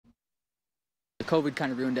COVID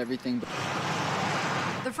kind of ruined everything.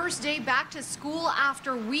 The first day back to school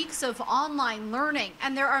after weeks of online learning,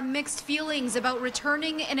 and there are mixed feelings about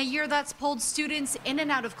returning in a year that's pulled students in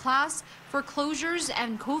and out of class for closures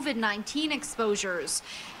and COVID-19 exposures.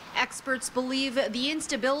 Experts believe the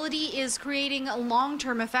instability is creating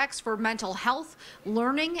long-term effects for mental health,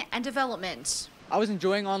 learning, and development. I was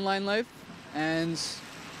enjoying online life, and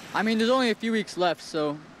I mean, there's only a few weeks left,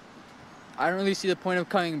 so I don't really see the point of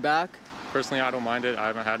coming back. Personally, I don't mind it. I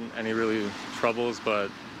haven't had any really troubles, but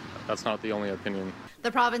that's not the only opinion.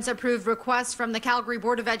 The province approved requests from the Calgary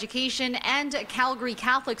Board of Education and Calgary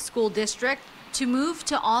Catholic School District to move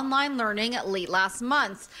to online learning late last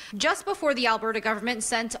month, just before the Alberta government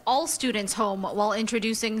sent all students home while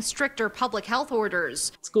introducing stricter public health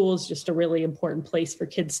orders. School is just a really important place for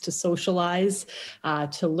kids to socialize,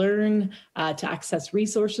 to learn, to access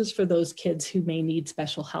resources for those kids who may need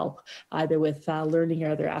special help, either with learning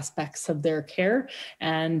or other aspects of their care.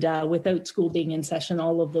 And without school being in session,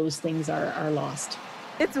 all of those things are lost.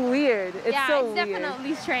 It's weird. It's so weird.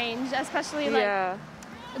 Definitely strange, especially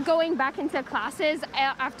going back into classes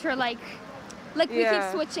after we keep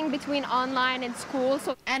switching between online and school.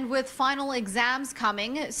 And with final exams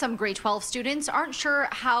coming, some grade 12 students aren't sure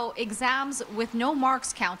how exams with no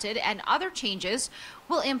marks counted and other changes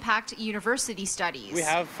will impact university studies. We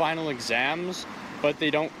have final exams, but they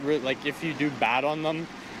don't really, if you do bad on them,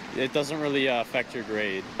 it doesn't really affect your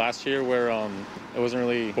grade. Last year, where it wasn't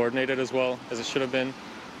really coordinated as well as it should have been,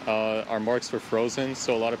 our marks were frozen,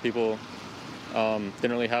 so a lot of people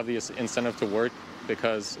didn't really have the incentive to work,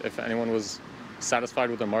 because if anyone was satisfied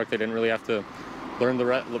with the mark, they didn't really have to learn the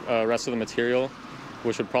rest of the material,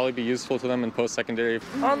 which would probably be useful to them in post-secondary.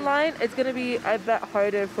 Online, it's going to be, I bet,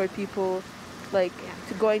 harder for people to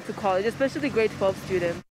going to college, especially grade 12 students.